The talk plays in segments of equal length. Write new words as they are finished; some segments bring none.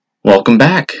Welcome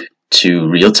back to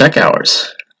Real Tech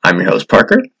Hours. I'm your host,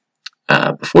 Parker.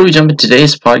 Before we jump into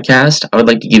today's podcast, I would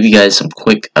like to give you guys some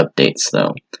quick updates,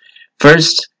 though.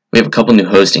 First, we have a couple new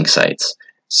hosting sites.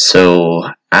 So,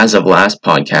 as of last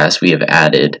podcast, we have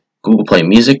added Google Play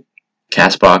Music,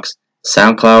 Castbox,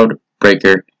 SoundCloud,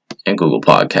 Breaker, and Google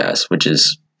Podcasts, which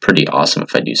is pretty awesome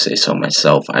if I do say so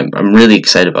myself. I'm really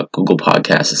excited about Google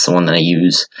Podcasts. It's the one that I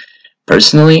use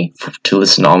personally to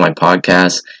listen to all my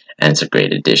podcasts, and it's a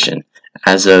great addition.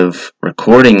 As of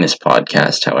recording this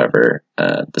podcast, however,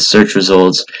 the search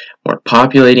results weren't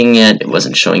populating yet. It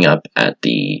wasn't showing up at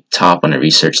the top when I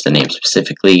researched the name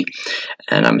specifically,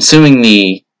 and I'm assuming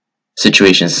the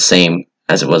situation is the same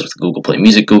as it was with Google Play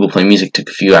Music. Google Play Music took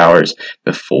a few hours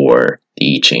before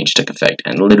the change took effect,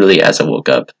 and literally as I woke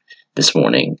up this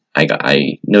morning,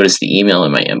 I noticed the email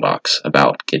in my inbox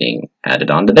about getting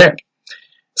added onto there.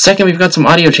 Second, we've got some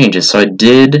audio changes. So I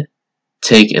did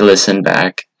take a listen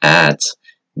back at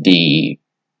the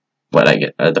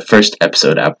first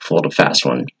episode, Apple to Fast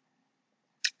one,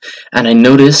 and I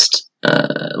noticed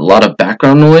a lot of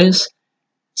background noise.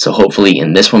 So hopefully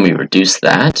in this one we reduce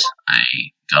that. I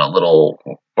got a little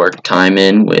work time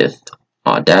in with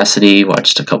Audacity,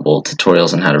 watched a couple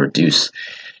tutorials on how to reduce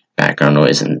background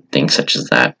noise and things such as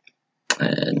that,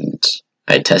 and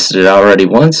I tested it out already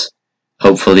once.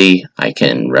 Hopefully I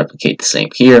can replicate the same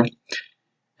here.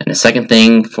 And the second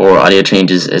thing for audio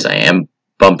changes is I am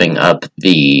bumping up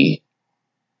the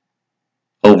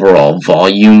overall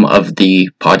volume of the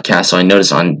podcast. So I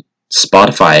noticed on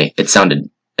Spotify it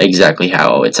sounded exactly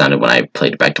how it sounded when I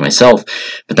played it back to myself,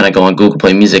 but then I go on Google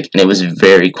Play Music and it was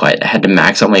very quiet. I had to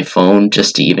max out my phone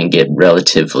just to even get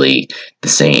relatively the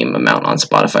same amount on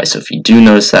Spotify. So if you do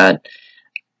notice that,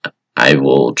 I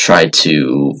will try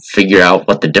to figure out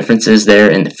what the difference is there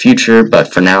in the future,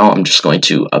 but for now I'm just going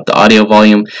to up the audio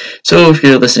volume. So if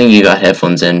you're listening, you got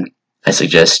headphones in, I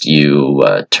suggest you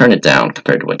turn it down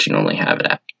compared to what you normally have it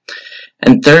at.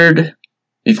 And third,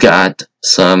 we've got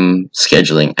some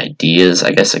scheduling ideas,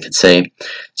 I guess I could say.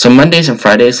 So Mondays and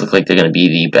Fridays look like they're going to be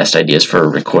the best ideas for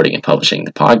recording and publishing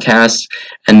the podcast.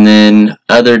 And then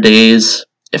other days,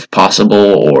 if possible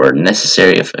or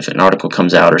necessary, if an article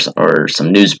comes out or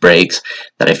some news breaks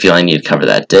that I feel I need to cover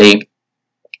that day,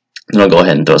 then I'll go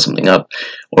ahead and throw something up.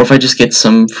 Or if I just get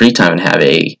some free time and have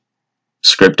a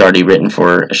script already written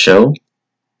for a show,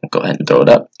 I'll go ahead and throw it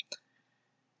up.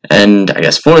 And I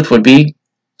guess fourth would be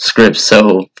scripts.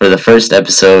 So for the first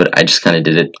episode, I just kind of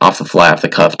did it off the fly, off the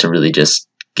cuff, to really just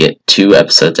get 2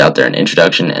 episodes out there, an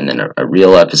introduction and then a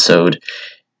real episode.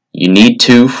 You need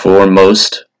 2 for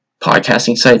most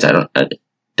podcasting sites. I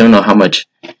don't know how much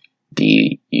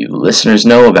you listeners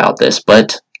know about this,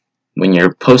 but when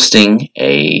you're posting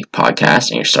a podcast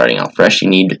and you're starting out fresh,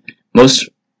 most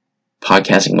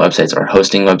podcasting websites or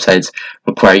hosting websites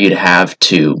require you to have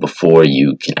 2 before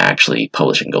you can actually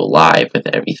publish and go live with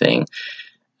everything.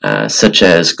 Such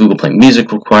as Google Play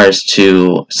Music requires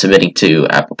 2, submitting to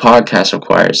Apple Podcasts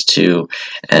requires 2,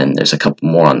 and there's a couple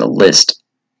more on the list.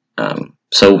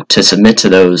 So to submit to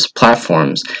those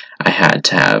platforms, I had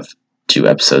to have 2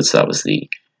 episodes. So that was the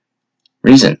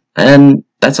reason. And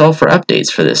that's all for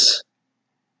updates for this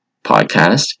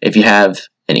podcast. If you have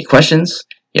any questions,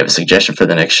 you have a suggestion for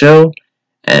the next show,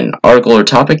 an article or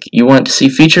topic you want to see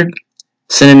featured,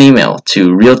 send an email to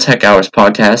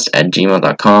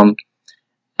realtechhourspodcast@gmail.com,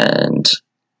 and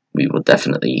we will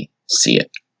definitely see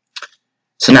it.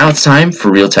 So now it's time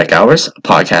for Real Tech Hours, a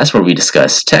podcast where we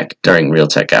discuss tech during Real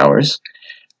Tech Hours.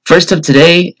 First up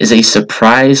today is a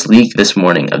surprise leak this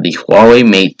morning of the Huawei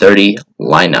Mate 30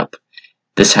 lineup.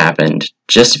 This happened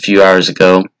just a few hours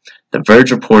ago. The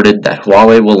Verge reported that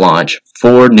Huawei will launch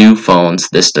 4 new phones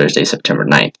this Thursday, September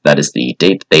 9th. That is the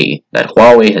date that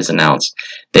Huawei has announced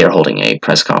they are holding a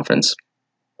press conference.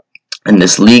 And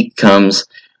this leak comes,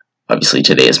 obviously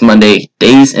today is Monday,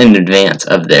 days in advance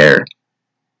of their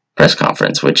press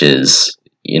conference, which is,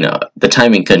 the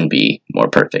timing couldn't be more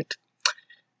perfect.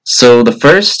 So the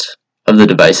first of the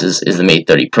devices is the Mate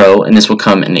 30 Pro, and this will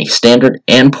come in a standard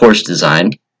and Porsche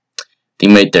design. The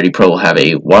Mate 30 Pro will have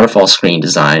a waterfall screen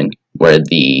design where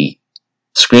the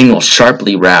screen will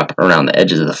sharply wrap around the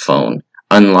edges of the phone,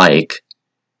 unlike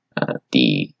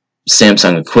the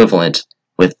Samsung equivalent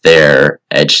with their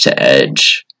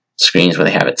edge-to-edge screens where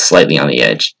they have it slightly on the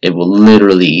edge. It will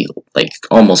literally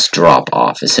almost drop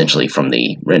off essentially from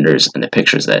the renders and the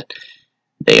pictures that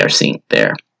they are seeing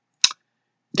there.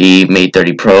 The Mate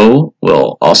 30 Pro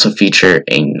will also feature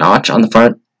a notch on the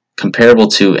front comparable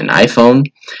to an iPhone,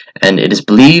 and it is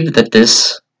believed that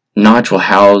this notch will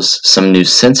house some new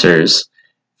sensors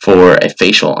for a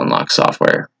facial unlock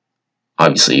software.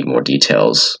 Obviously, more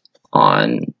details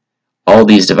on all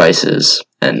these devices,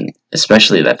 and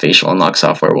especially that facial unlock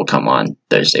software, will come on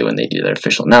Thursday when they do their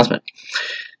official announcement.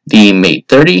 The Mate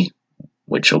 30,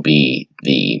 which will be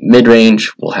the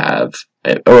mid-range, will have,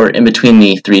 or in between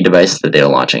the three devices that they're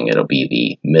launching, it'll be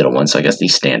the middle one, so I guess the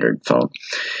standard phone.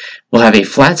 Will have a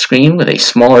flat screen with a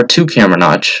smaller 2-camera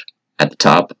notch at the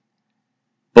top.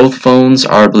 Both phones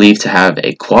are believed to have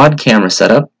a quad camera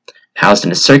setup, housed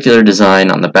in a circular design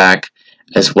on the back,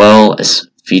 as well as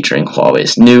featuring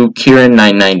Huawei's new Kirin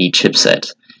 990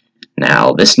 chipset.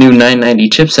 Now, this new 990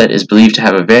 chipset is believed to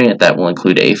have a variant that will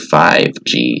include a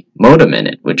 5G modem in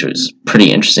it, which was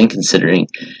pretty interesting considering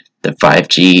that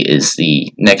 5G is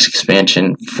the next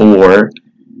expansion for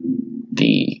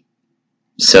the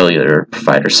cellular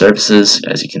provider services.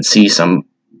 As you can see, some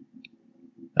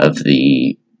of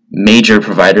the major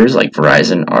providers like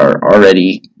Verizon are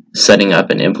already setting up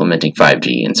and implementing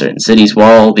 5G in certain cities.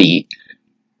 While the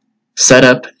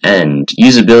setup and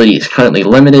usability is currently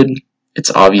limited,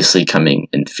 it's obviously coming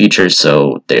in the future,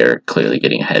 so they're clearly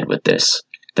getting ahead with this.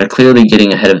 They're clearly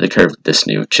getting ahead of the curve with this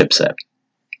new chipset.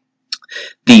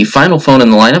 The final phone in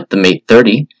the lineup, the Mate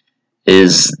 30,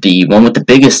 is the one with the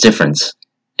biggest difference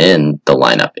in the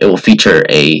lineup. It will feature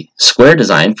a square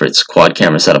design for its quad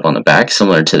camera setup on the back,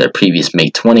 similar to their previous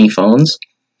Mate 20 phones.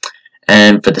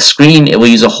 And for the screen, it will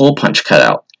use a hole punch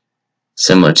cutout,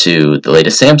 similar to the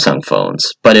latest Samsung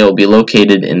phones, but it will be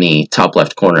located in the top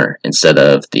left corner instead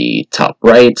of the top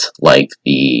right, like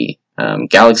the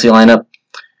Galaxy lineup,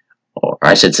 or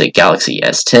I should say Galaxy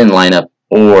S10 lineup,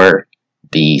 or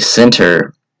the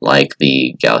center, like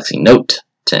the Galaxy Note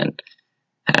 10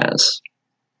 has.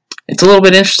 It's a little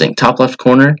bit interesting. Top left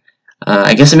corner,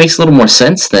 I guess it makes a little more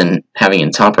sense than having it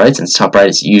in top right, since top right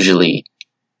is usually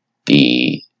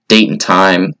the date and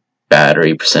time,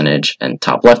 battery percentage, and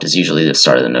top left is usually the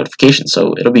start of the notification.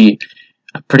 So it'll be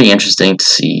pretty interesting to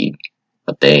see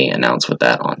what they announce with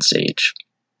that on stage.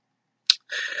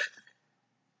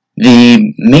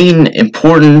 The main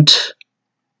important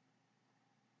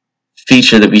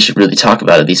feature that we should really talk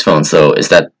about of these phones, though, is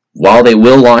that while they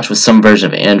will launch with some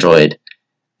version of Android,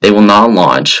 they will not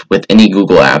launch with any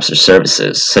Google apps or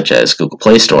services, such as Google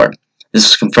Play Store. This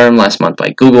was confirmed last month by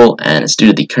Google, and it's due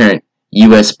to the current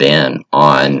U.S. ban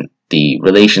on the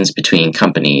relations between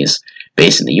companies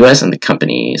based in the U.S. and the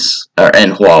companies,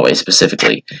 and Huawei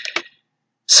specifically.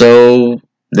 So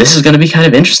this is going to be kind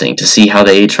of interesting to see how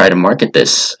they try to market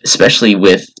this, especially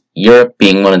with Europe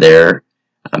being one of their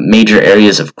major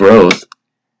areas of growth.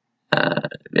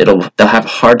 They'll have a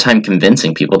hard time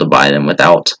convincing people to buy them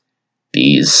without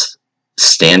these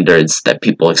standards that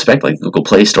people expect, like Google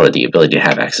Play Store, the ability to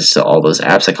have access to all those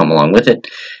apps that come along with it,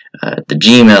 the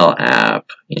Gmail app,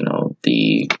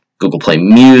 the Google Play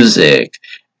Music,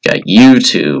 got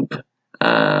YouTube,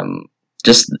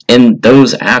 just in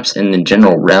those apps in the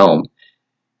general realm,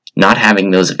 not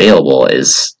having those available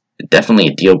is definitely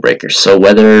a deal breaker. So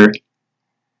whether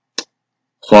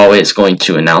Huawei is going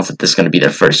to announce that this is going to be their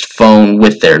first phone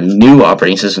with their new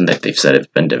operating system that they've said have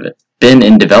been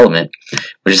in development,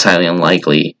 which is highly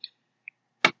unlikely,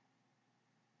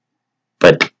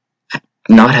 but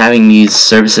not having these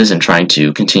services and trying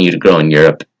to continue to grow in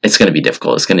Europe, it's going to be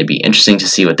difficult. It's going to be interesting to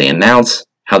see what they announce,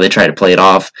 how they try to play it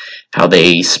off, how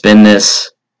they spin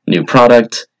this new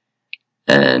product,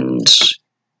 and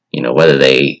whether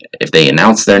if they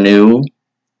announce their new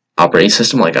operating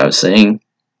system, like I was saying,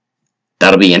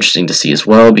 that'll be interesting to see as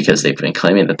well, because they've been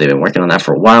claiming that they've been working on that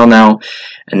for a while now,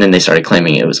 and then they started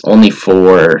claiming it was only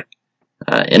for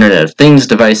Internet of Things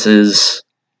devices,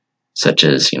 such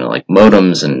as like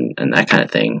modems and that kind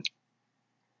of thing.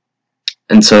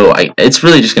 And so it's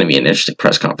really just going to be an interesting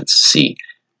press conference to see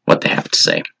what they have to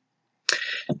say.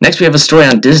 Next, we have a story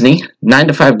on Disney. 9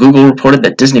 to 5 Google reported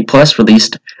that Disney Plus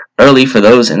released early for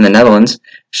those in the Netherlands,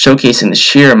 showcasing the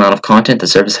sheer amount of content the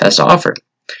service has to offer.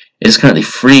 It is currently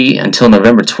free until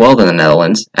November 12th in the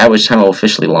Netherlands, at which time it will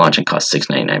officially launch and cost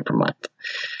 $6.99 per month.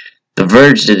 The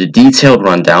Verge did a detailed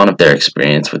rundown of their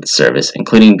experience with the service,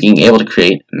 including being able to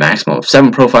create a maximum of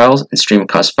 7 profiles and stream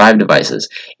across 5 devices,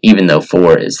 even though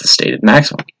 4 is the stated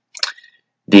maximum.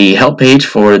 The help page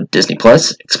for Disney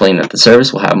Plus explained that the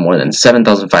service will have more than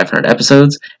 7,500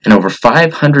 episodes and over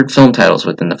 500 film titles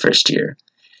within the first year.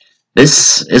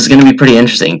 This is going to be pretty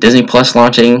interesting. Disney Plus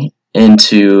launching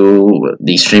into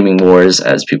the streaming wars,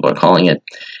 as people are calling it,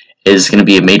 is going to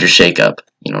be a major shakeup.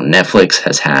 Netflix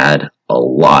has had a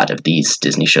lot of these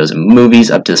Disney shows and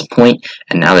movies up to this point,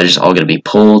 and now they're just all going to be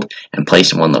pulled and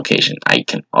placed in one location. I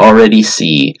can already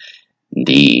see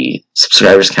the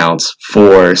subscribers counts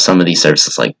for some of these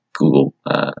services like Google,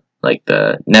 like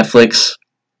the Netflix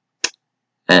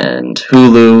and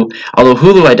Hulu. Although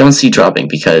Hulu I don't see dropping,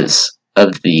 because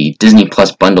of the Disney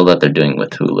Plus bundle that they're doing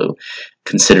with Hulu,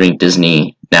 considering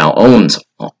Disney now owns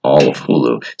all of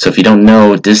Hulu. So if you don't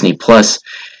know, Disney Plus,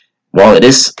 while it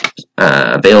is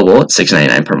available at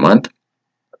 $6.99 per month,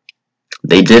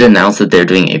 they did announce that they're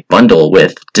doing a bundle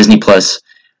with Disney Plus,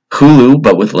 Hulu,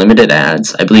 but with limited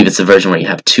ads. I believe it's the version where you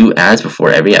have 2 ads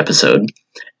before every episode,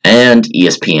 and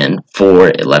ESPN for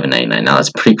 $11.99. Now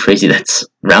that's pretty crazy. That's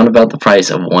round about the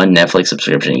price of one Netflix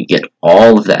subscription. You get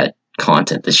all of that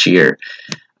content, the sheer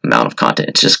amount of content.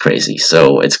 It's just crazy.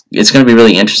 So it's going to be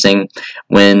really interesting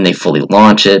when they fully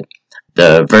launch it.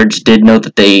 The Verge did note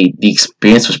that the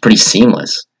experience was pretty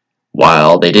seamless.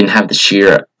 While they didn't have the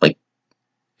sheer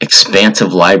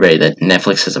expansive library that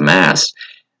Netflix has amassed,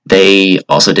 they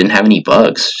also didn't have any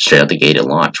bugs straight out the gate at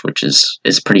launch, which is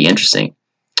pretty interesting.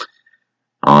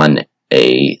 On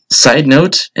a side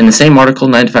note, in the same article,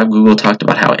 9to5 Google talked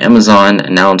about how Amazon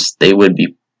announced they would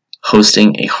be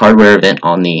hosting a hardware event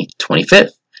on the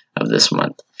 25th of this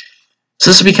month. So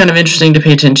this will be kind of interesting to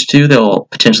pay attention to. They'll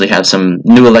potentially have some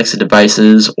new Alexa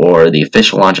devices or the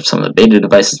official launch of some of the beta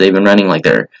devices they've been running, like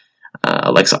their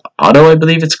Alexa Auto, I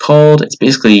believe it's called. It's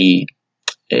basically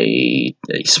a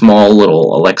small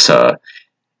little Alexa.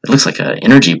 It looks like an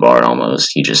energy bar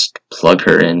almost. You just plug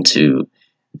her into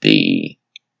a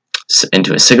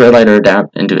cigarette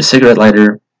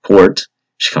lighter port.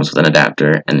 She comes with an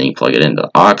adapter, and then you plug it into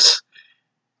the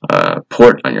aux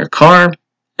port on your car,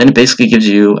 and it basically gives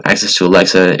you access to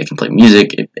Alexa. It can play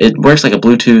music. It works like a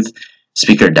Bluetooth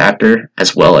speaker adapter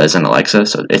as well as an Alexa,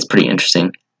 so it's pretty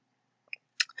interesting.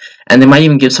 And they might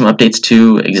even give some updates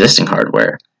to existing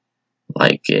hardware,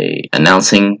 like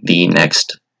announcing the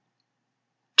next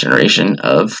generation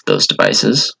of those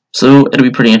devices. So it'll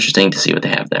be pretty interesting to see what they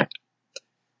have there.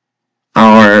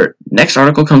 Our next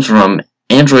article comes from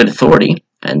Android Authority,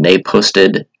 and they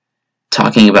posted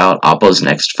talking about Oppo's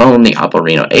next phone, the Oppo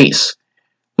Reno Ace.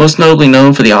 Most notably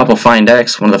known for the Oppo Find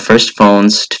X, one of the first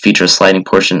phones to feature a sliding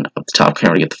portion of the top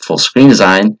camera to get the full screen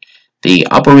design, the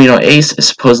Oppo Reno Ace is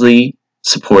supposedly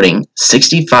supporting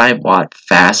 65-watt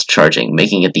fast charging,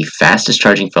 making it the fastest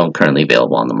charging phone currently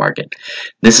available on the market.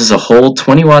 This is a whole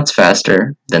 20 watts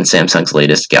faster than Samsung's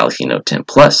latest Galaxy Note 10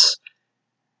 Plus.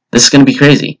 This is going to be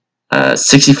crazy.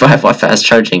 65-watt fast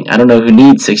charging. I don't know who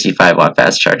needs 65-watt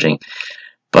fast charging,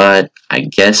 but I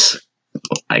guess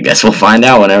we'll find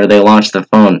out whenever they launch the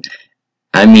phone.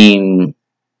 I mean,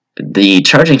 the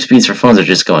charging speeds for phones are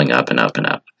just going up and up and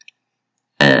up,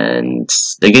 and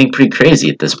they're getting pretty crazy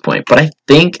at this point. But I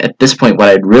think at this point what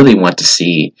I'd really want to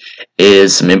see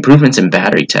is some improvements in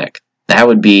battery tech.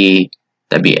 That'd be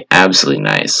absolutely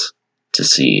nice to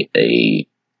see a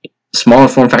smaller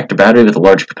form factor battery with a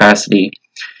larger capacity.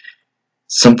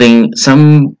 Some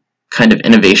kind of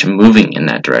innovation moving in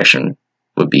that direction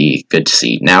would be good to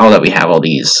see now that we have all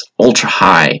these ultra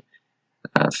high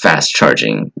fast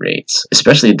charging rates,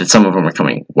 especially that some of them are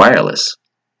coming wireless.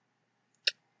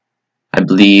 I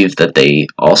believe that they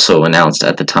also announced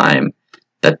at the time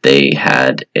that they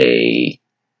had a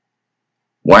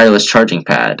wireless charging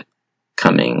pad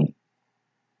coming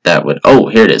that would,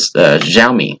 here it is,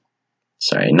 Xiaomi,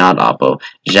 sorry, not Oppo,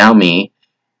 Xiaomi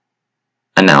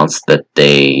announced that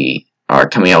they are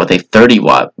coming out with a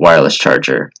 30-watt wireless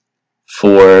charger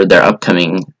for their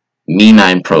upcoming Mi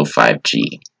 9 Pro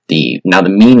 5G. Now the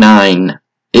Mi 9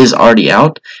 is already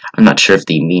out. I'm not sure if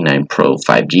the Mi 9 Pro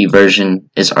 5G version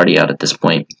is already out at this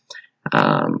point,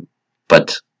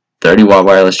 but 30-watt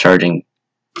wireless charging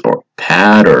or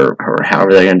pad or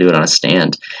however they're going to do it on a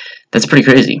stand, that's pretty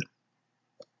crazy.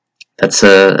 That's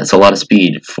a lot of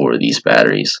speed for these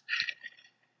batteries.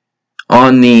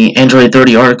 On the Android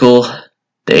 30 article,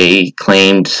 they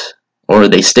claimed, or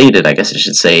they stated, I guess I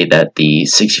should say, that the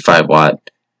 65-watt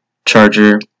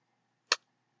charger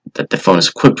that the phone is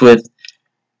equipped with,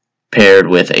 paired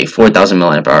with a 4,000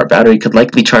 mAh battery, could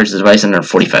likely charge the device in under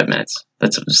 45 minutes.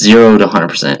 That's 0 to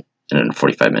 100% in under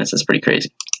 45 minutes. That's pretty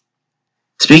crazy.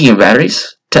 Speaking of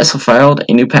batteries, Tesla filed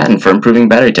a new patent for improving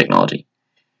battery technology.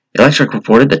 Electric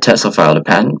reported that Tesla filed a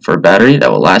patent for a battery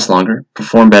that will last longer,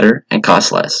 perform better, and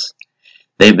cost less.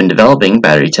 They've been developing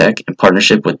battery tech in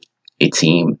partnership with a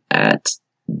team at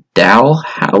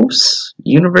Dalhousie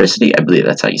University, I believe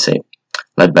that's how you say it,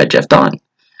 led by Jeff Don.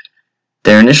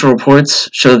 Their initial reports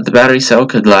show that the battery cell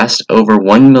could last over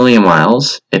 1 million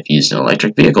miles if used in an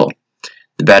electric vehicle.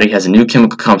 The battery has a new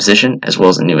chemical composition as well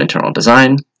as a new internal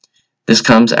design. This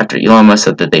comes after Elon Musk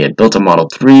said that they had built a Model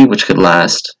 3 which could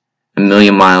last 1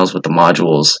 million miles with the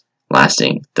modules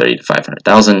lasting 30 to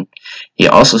 500,000. He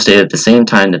also stated at the same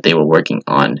time that they were working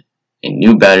on a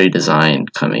new battery design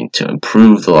coming to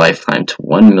improve the lifetime to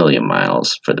 1 million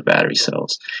miles for the battery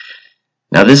cells.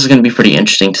 Now this is going to be pretty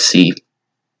interesting to see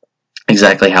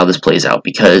exactly how this plays out,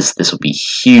 because this will be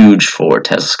huge for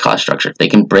Tesla's cost structure. If they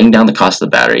can bring down the cost of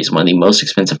the batteries, one of the most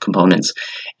expensive components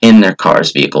in their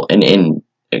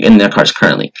in their cars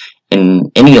currently.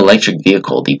 In any electric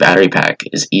vehicle, the battery pack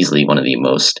is easily one of the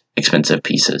most expensive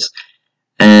pieces.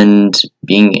 And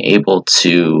being able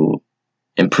to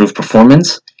improve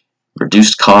performance,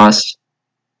 reduce cost,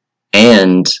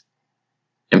 and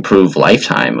improve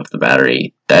lifetime of the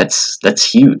battery,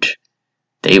 that's huge.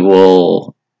 They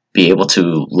will be able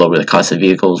to lower the cost of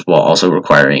vehicles while also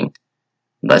requiring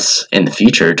less in the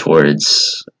future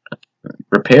towards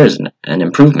repairs and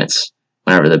improvements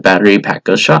whenever the battery pack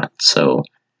goes shot. So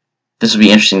this will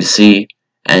be interesting to see,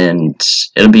 and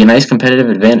it'll be a nice competitive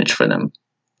advantage for them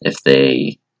if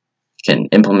they can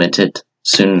implement it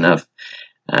soon enough,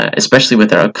 especially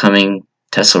with our upcoming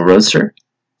Tesla Roadster.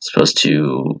 It's supposed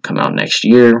to come out next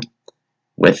year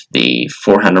with the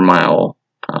 400 miles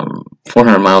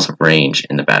of range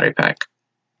in the battery pack.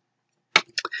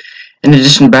 In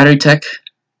addition to battery tech,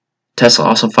 Tesla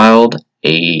also filed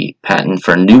a patent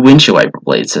for a new windshield wiper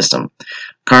blade system.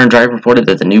 Car and Drive reported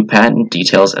that the new patent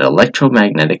details an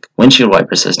electromagnetic windshield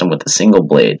wiper system with a single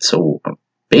blade. So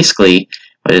basically,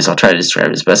 what it is, I'll try to describe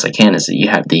it as best I can, is that you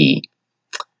have the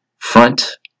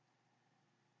front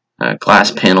glass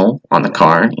panel on the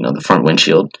car, the front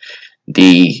windshield.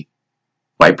 The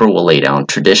wiper will lay down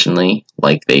traditionally,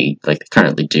 like they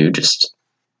currently do, just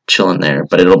chilling there,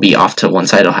 but it'll be off to one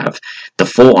side. It'll have the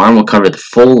full arm will cover the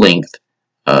full length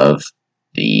of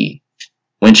the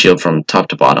windshield from top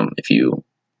to bottom if you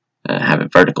have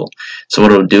it vertical. So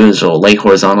what it'll do is it'll lay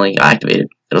horizontally, activate it,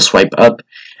 it'll swipe up,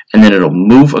 and then it'll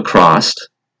move across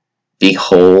the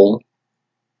whole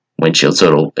windshield.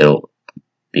 So it'll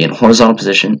be in horizontal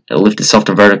position, it'll lift itself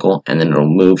to vertical, and then it'll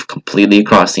move completely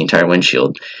across the entire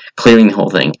windshield, clearing the whole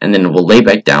thing, and then it will lay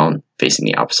back down facing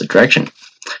the opposite direction.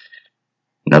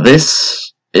 Now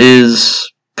this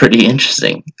is pretty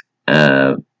interesting.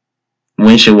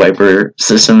 Windshield wiper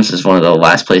systems is one of the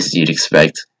last places you'd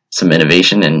expect some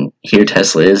innovation, and here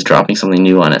Tesla is dropping something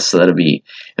new on us. So it'll be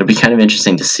kind of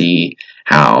interesting to see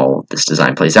how this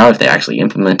design plays out, if they actually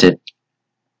implement it,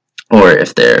 or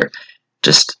if they're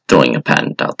just throwing a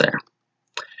patent out there.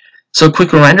 So a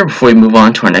quick reminder before we move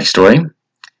on to our next story.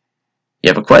 You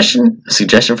have a question, a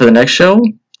suggestion for the next show,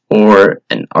 or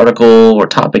an article or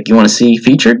topic you want to see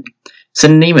featured,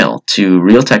 send an email to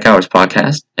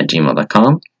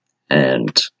realtechhourspodcast@gmail.com,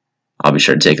 and I'll be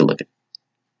sure to take a look at it.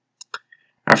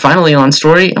 Our final Elon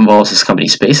story involves his company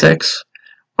SpaceX.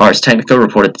 Ars Technica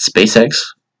reported that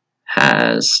SpaceX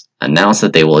has announced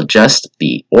that they will adjust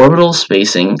the orbital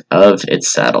spacing of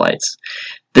its satellites.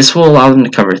 This will allow them to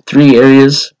cover 3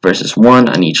 areas versus 1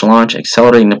 on each launch,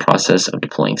 accelerating the process of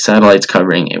deploying satellites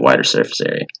covering a wider surface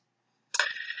area.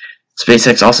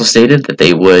 SpaceX also stated that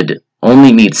they would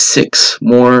only need 6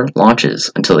 more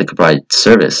launches until they could provide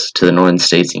service to the northern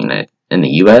states in the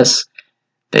U.S.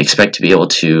 They expect to be able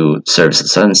to service the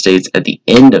southern states at the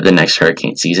end of the next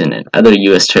hurricane season and other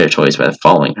U.S. territories by the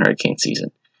following hurricane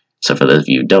season. So for those of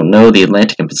you who don't know, the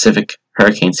Atlantic and Pacific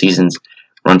hurricane seasons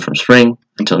run from spring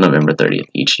until November 30th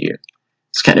each year.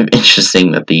 It's kind of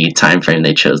interesting that the time frame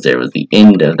they chose there was the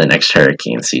end of the next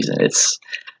hurricane season.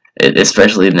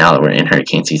 Especially now that we're in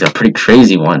hurricane season, a pretty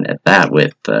crazy one at that,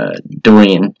 with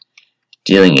Dorian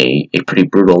dealing a pretty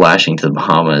brutal lashing to the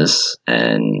Bahamas,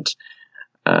 and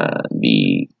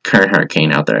the current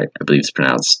hurricane out there, I believe it's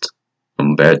pronounced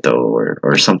Umberto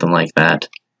or something like that,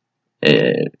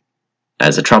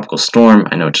 as a tropical storm.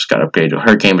 I know it just got upgraded to a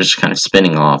hurricane, but it's just kind of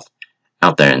spinning off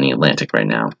out there in the Atlantic right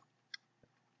now.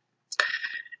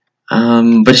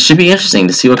 But it should be interesting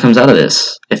to see what comes out of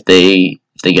this. If they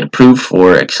get approved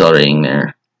for accelerating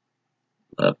their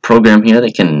program here,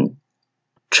 they can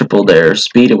triple their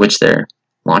speed at which they're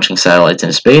launching satellites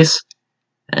into space.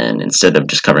 And instead of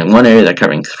just covering 1 area, they're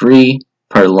covering 3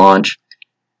 per launch.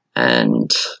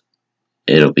 And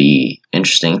it'll be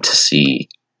interesting to see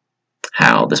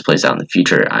how this plays out in the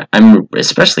future. I'm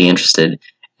especially interested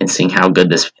in seeing how good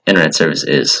this internet service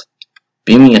is.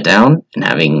 Beaming it down and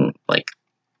having,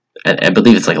 I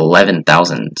believe it's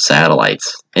 11,000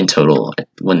 satellites in total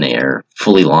when they are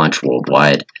fully launched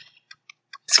worldwide.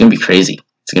 It's going to be crazy.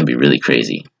 It's going to be really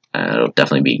crazy. It'll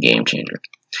definitely be a game changer.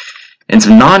 In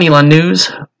some non-Elon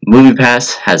news,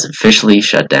 MoviePass has officially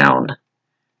shut down.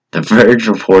 The Verge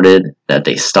reported that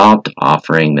they stopped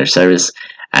offering their service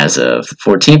as of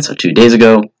 14th, so 2 days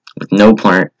ago, with no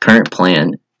current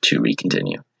plan to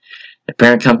recontinue. The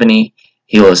parent company,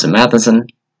 Helios and Matheson,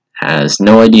 has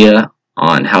no idea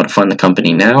on how to fund the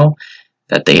company now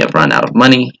that they have run out of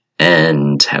money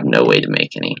and have no way to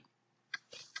make any.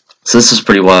 So this is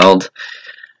pretty wild.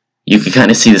 you could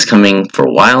kind of see this coming for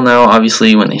a while now,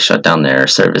 obviously, when they shut down their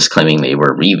service, claiming they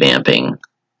were revamping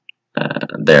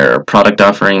their product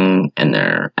offering and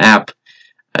their app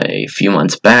a few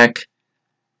months back.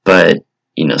 But,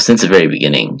 since the very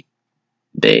beginning,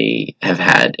 they have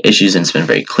had issues, and it's been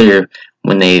very clear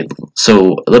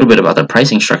so a little bit about their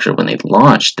pricing structure. When they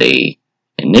launched, they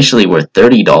initially were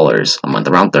 $30 a month,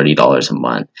 around $30 a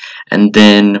month, and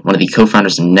then one of the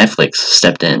co-founders of Netflix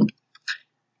stepped in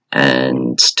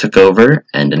and took over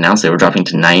and announced they were dropping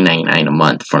to $9.99 a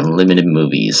month for unlimited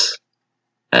movies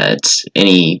at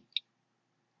any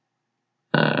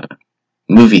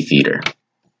movie theater.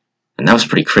 And that was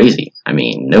pretty crazy. I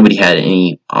mean, nobody had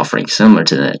any offering similar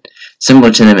to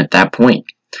them at that point.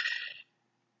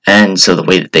 And so the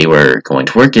way that they were going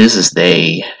to work is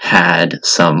they had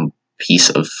some piece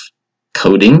of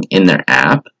coding in their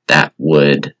app that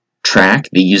would track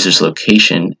the user's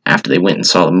location after they went and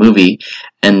saw the movie,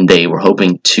 and they were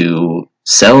hoping to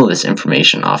sell this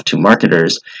information off to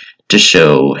marketers to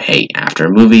show, hey, after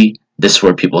a movie, this is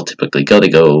where people typically go. They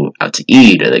go out to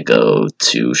eat, or they go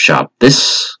to shop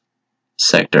this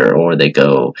sector, or they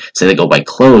go buy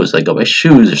clothes, they go buy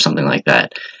shoes, or something like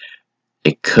that.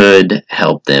 It could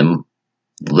help them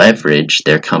leverage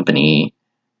their company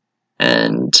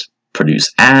and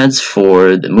produce ads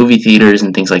for the movie theaters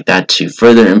and things like that to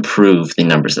further improve the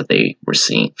numbers that they were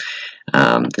seeing.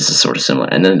 This is sort of similar.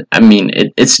 And then,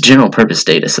 it's general purpose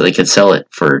data, so they could sell it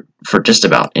for just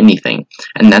about anything.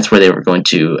 And that's where they were going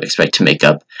to expect to make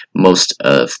up most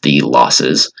of the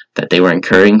losses that they were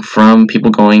incurring from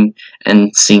people going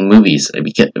and seeing movies.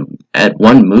 At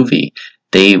one movie,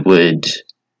 they would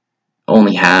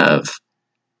only have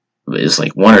is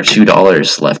like $1 or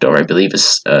 $2 left over. I believe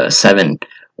is $7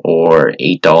 or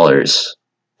 $8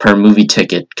 per movie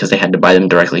ticket, because they had to buy them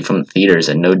directly from the theaters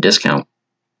at no discount.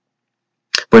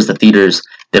 Whereas the theaters,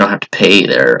 they don't have to pay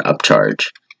their upcharge,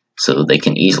 so they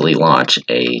can easily launch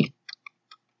a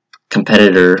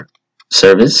competitor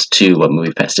service to what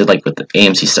MoviePass did, like with the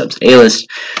AMC Stubs A-List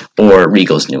or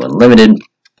Regal's new Unlimited.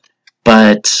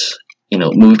 But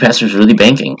MoviePass was really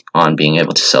banking on being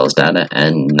able to sell his data,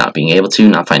 and not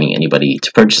finding anybody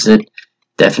to purchase it,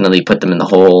 definitely put them in the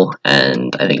hole,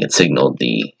 and I think it signaled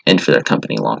the end for their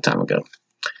company a long time ago.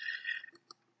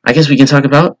 I guess we can talk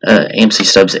about AMC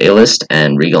Stubs A-List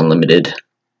and Regal Unlimited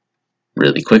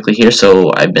really quickly here.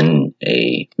 So I've been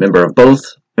a member of both.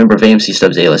 Member of AMC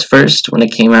Stubs A-List first when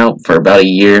it came out for about a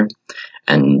year,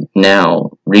 and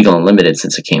now Regal Unlimited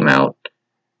since it came out.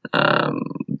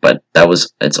 But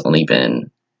it's only been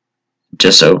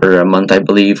just over a month, I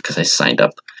believe, because I signed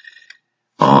up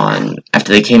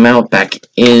after they came out back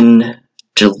in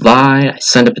July. I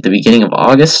signed up at the beginning of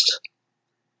August,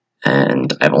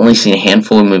 and I've only seen a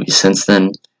handful of movies since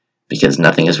then, because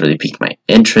nothing has really piqued my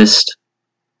interest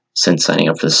since signing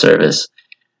up for the service.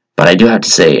 But I do have to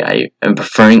say, I am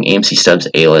preferring AMC Stubs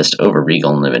A-List over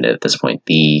Regal Unlimited at this point.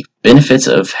 The benefits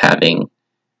of having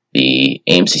the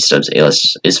AMC Stubs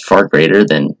A-List is far greater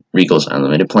than Regal's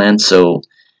Unlimited plan. So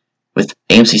with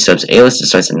AMC Stubs A-List, it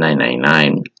starts at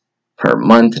 $9.99 per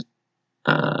month.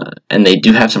 And they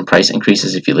do have some price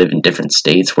increases if you live in different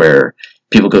states where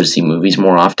people go to see movies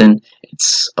more often.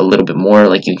 It's a little bit more,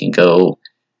 like you can go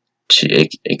to,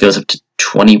 it goes up to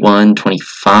 $21,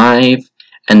 $25,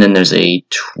 and then there's a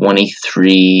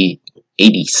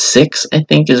 $23.86, I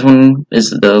think is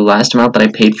the last amount that I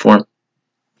paid for,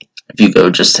 if you go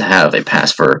just to have a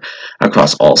pass for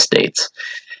across all states.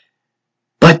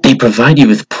 But they provide you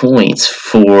with points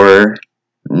for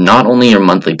not only your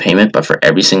monthly payment, but for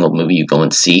every single movie you go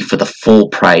and see for the full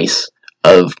price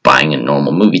of buying a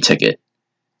normal movie ticket.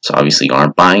 So obviously you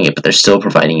aren't buying it, but they're still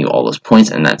providing you all those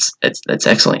points, and that's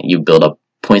excellent. You build up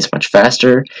points much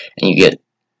faster, and you get,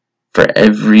 for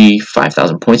every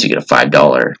 5,000 points, you get a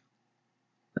 $5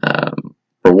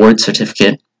 reward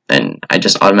certificate. And I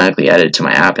just automatically add it to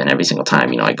my app, and every single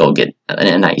time, I go get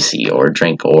an icy or a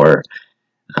drink, or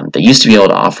they used to be able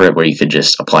to offer it where you could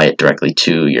just apply it directly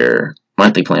to your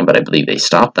monthly plan, but I believe they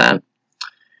stopped that.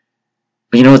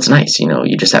 But it's nice,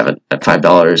 you just have it at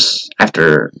 $5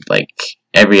 after like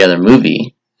every other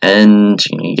movie, and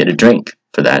you get a drink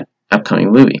for that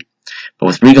upcoming movie. But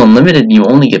with Regal Unlimited, you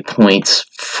only get points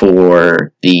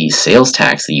for the sales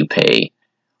tax that you pay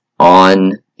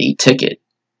on the ticket.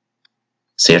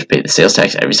 So you have to pay the sales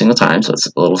tax every single time, so it's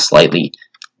a little slightly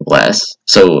less.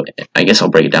 So I guess I'll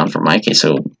break it down for my case.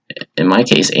 So in my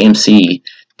case, AMC,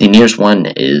 the nearest one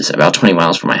is about 20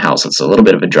 miles from my house. It's a little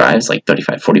bit of a drive. It's like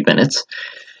 35, 40 minutes.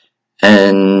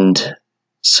 And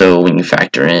so when you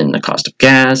factor in the cost of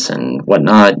gas and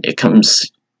whatnot,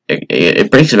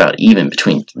 it breaks about even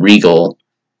between Regal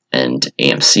and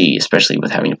AMC, especially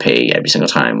with having to pay every single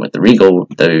time. With the Regal,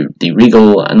 the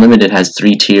Regal Unlimited has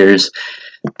 3 tiers.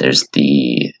 There's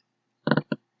the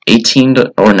 $18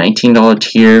 or $19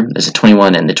 tier. There's a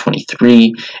 21 and the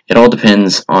 23. It all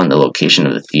depends on the location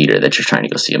of the theater that you're trying to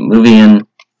go see a movie in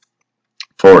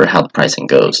for how the pricing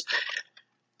goes.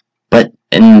 But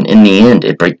in the end,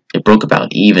 it broke about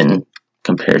even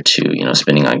compared to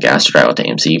spending on gas to drive out to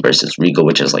AMC versus Regal,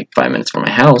 which is like 5 minutes from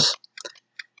my house.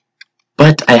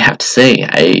 But I have to say,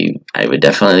 I would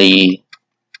definitely,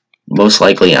 most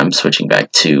likely, I'm switching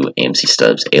back to AMC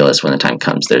Stubs A-List when the time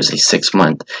comes. There's a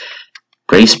 6-month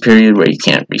grace period where you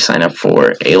can't re-sign up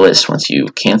for A-List once you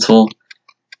cancel.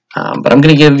 But I'm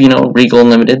going to give, Regal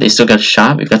Unlimited, they still got a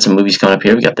shot. We've got some movies coming up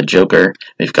here. We've got the Joker.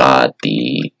 We've got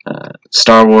the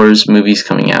Star Wars movies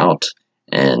coming out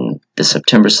in this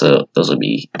September, so it'll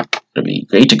be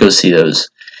great to go see those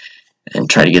and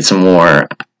try to get some more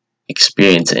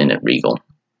experience in at Regal.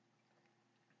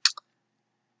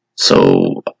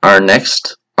 So our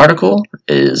next article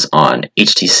is on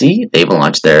HTC. They've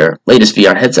launched their latest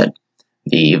VR headset,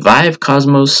 the Vive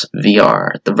Cosmos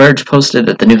VR. The Verge posted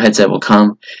that the new headset will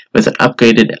come with an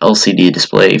upgraded LCD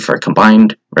display for a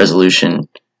combined resolution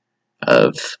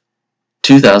of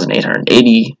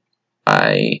 2880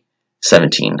 by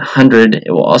 1700.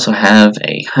 It will also have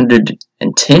a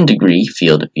 110-degree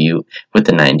field of view with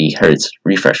the 90 Hz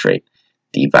refresh rate.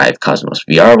 The Vive Cosmos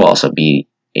VR will also be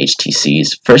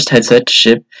HTC's first headset to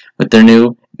ship with their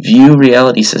new View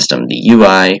Reality System, the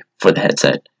UI for the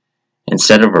headset,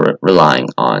 instead of relying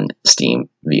on Steam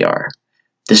VR.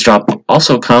 This drop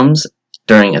also comes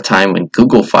during a time when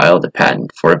Google filed a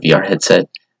patent for a VR headset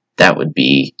that would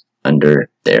be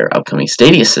under their upcoming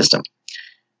Stadia system.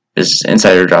 Business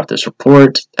Insider dropped this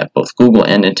report that both Google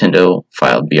and Nintendo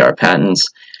filed VR patents.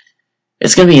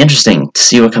 It's going to be interesting to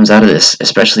see what comes out of this,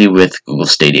 especially with Google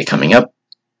Stadia coming up.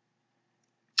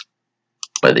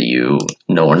 Whether you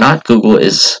know or not, Google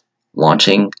is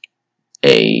launching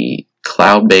a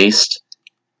cloud-based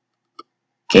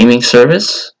gaming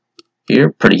service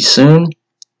here pretty soon.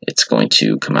 It's going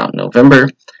to come out in November,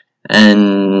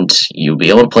 and you'll be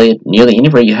able to play it nearly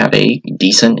anywhere you have a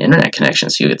decent internet connection,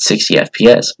 so you get 60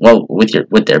 FPS. Well,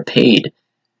 with their paid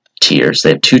tiers, they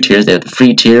have 2 tiers. They have the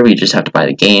free tier where you just have to buy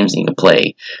the games, and you can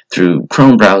play through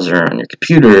Chrome browser on your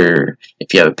computer.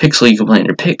 If you have a Pixel, you can play on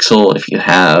your Pixel. If you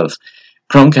have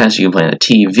Chromecast, you can play on the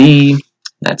TV,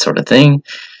 that sort of thing.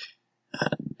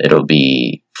 It'll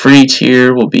be free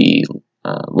tier, will be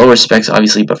lower specs,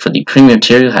 obviously, but for the premium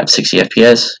tier, you'll have 60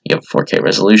 FPS, you have 4K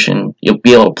resolution, you'll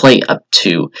be able to play up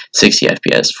to 60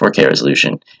 FPS, 4K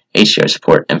resolution, HDR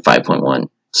support, and 5.1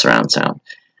 surround sound.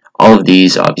 All of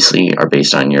these, obviously, are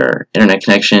based on your internet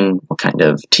connection, what kind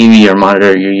of TV or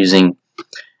monitor you're using,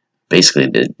 basically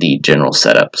the general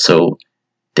setup. So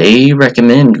they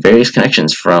recommend various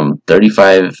connections from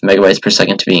 35 megabytes per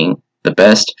second to being the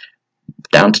best,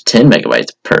 down to 10 megabytes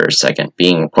per second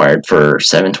being required for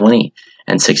 720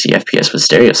 and 60 FPS with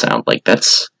stereo sound. Like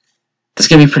that's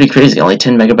gonna be pretty crazy. Only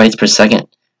 10 megabytes per second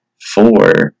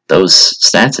for those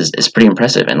stats is pretty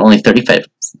impressive, and only 35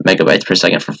 megabytes per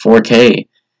second for 4K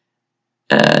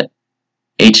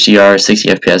HDR 60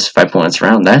 FPS 5.1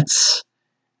 surround. That's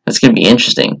gonna be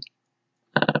interesting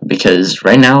because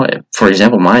right now, for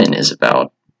example, mine is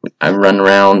I run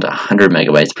around 100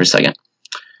 megabytes per second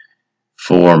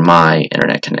for my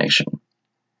internet connection.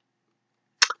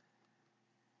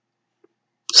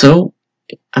 So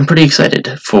I'm pretty excited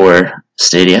for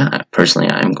Stadia. Personally,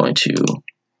 I'm going to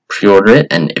pre-order it,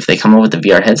 and if they come up with the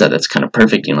VR headset, that's kind of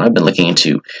perfect. I've been looking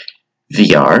into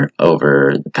VR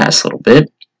over the past little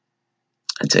bit.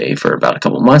 I'd say for about a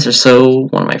couple months or so.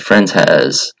 One of my friends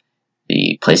has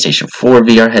the PlayStation 4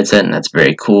 VR headset, and that's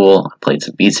very cool. I played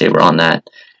some Beat Saber on that.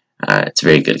 It's a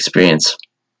very good experience.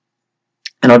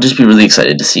 And I'll just be really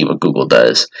excited to see what Google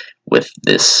does with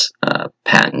this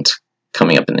patent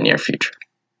coming up in the near future.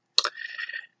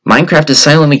 Minecraft has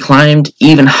silently climbed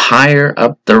even higher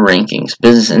up the rankings.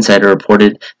 Business Insider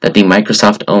reported that the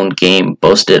Microsoft-owned game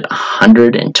boasted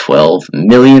 112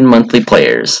 million monthly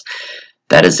players.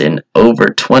 That is an over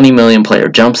 20 million player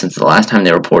jump since the last time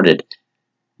they reported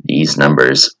these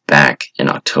numbers back in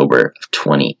October of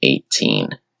 2018.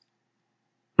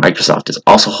 Microsoft is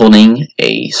also holding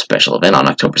a special event on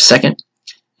October 2nd.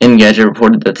 Engadget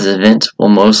reported that this event will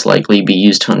most likely be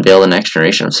used to unveil the next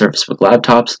generation of Surface Book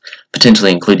laptops,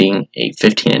 potentially including a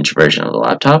 15-inch version of the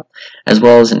laptop, as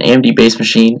well as an AMD-based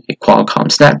machine, a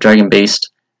Qualcomm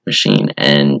Snapdragon-based machine,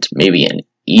 and maybe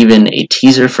even a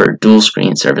teaser for a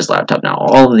dual-screen Surface laptop. Now,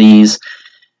 all of these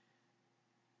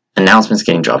announcements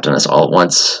getting dropped on us all at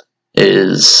once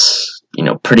is,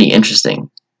 pretty interesting.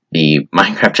 The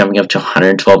Minecraft jumping up to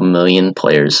 112 million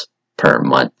players per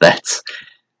month.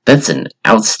 That's an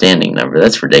outstanding number.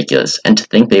 That's ridiculous. And to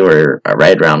think they were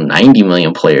right around 90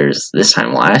 million players this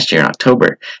time last year in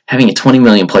October, having a 20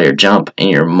 million player jump in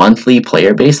your monthly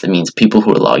player base, that means people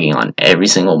who are logging on every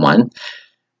single month.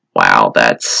 Wow,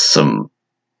 that's some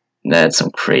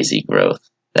crazy growth.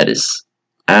 That is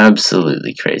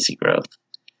absolutely crazy growth.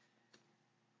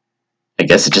 I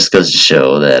guess it just goes to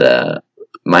show that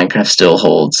Minecraft still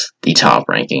holds the top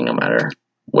ranking no matter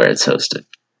where it's hosted.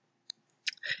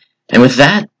 And with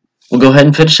that, we'll go ahead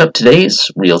and finish up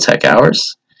today's Real Tech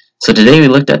Hours. So today we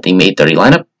looked at the Mate 30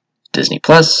 lineup, Disney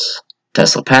Plus,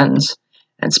 Tesla patents,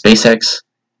 and SpaceX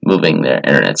moving their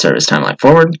internet service timeline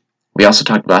forward. We also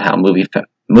talked about how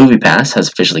MoviePass has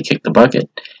officially kicked the bucket.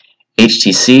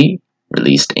 HTC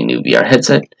released a new VR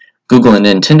headset. Google and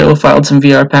Nintendo filed some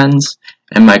VR patents,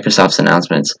 and Microsoft's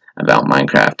announcements about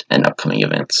Minecraft and upcoming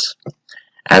events.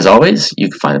 As always, you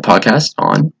can find the podcast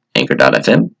on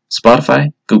Anchor.fm,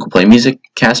 Spotify, Google Play Music,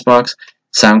 CastBox,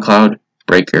 SoundCloud,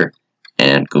 Breaker,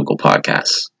 and Google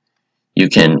Podcasts. You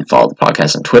can follow the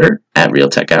podcast on Twitter at Real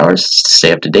Tech Hours to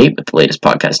stay up to date with the latest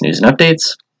podcast news and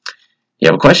updates. You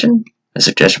have a question, a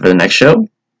suggestion for the next show,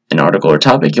 an article or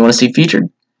topic you want to see featured?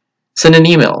 Send an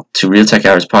email to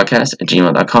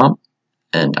realtechhourspodcast@gmail.com,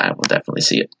 and I will definitely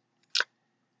see it.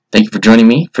 Thank you for joining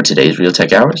me for today's Real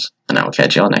Tech Hours, and I will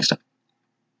catch you all next time.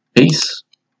 Peace.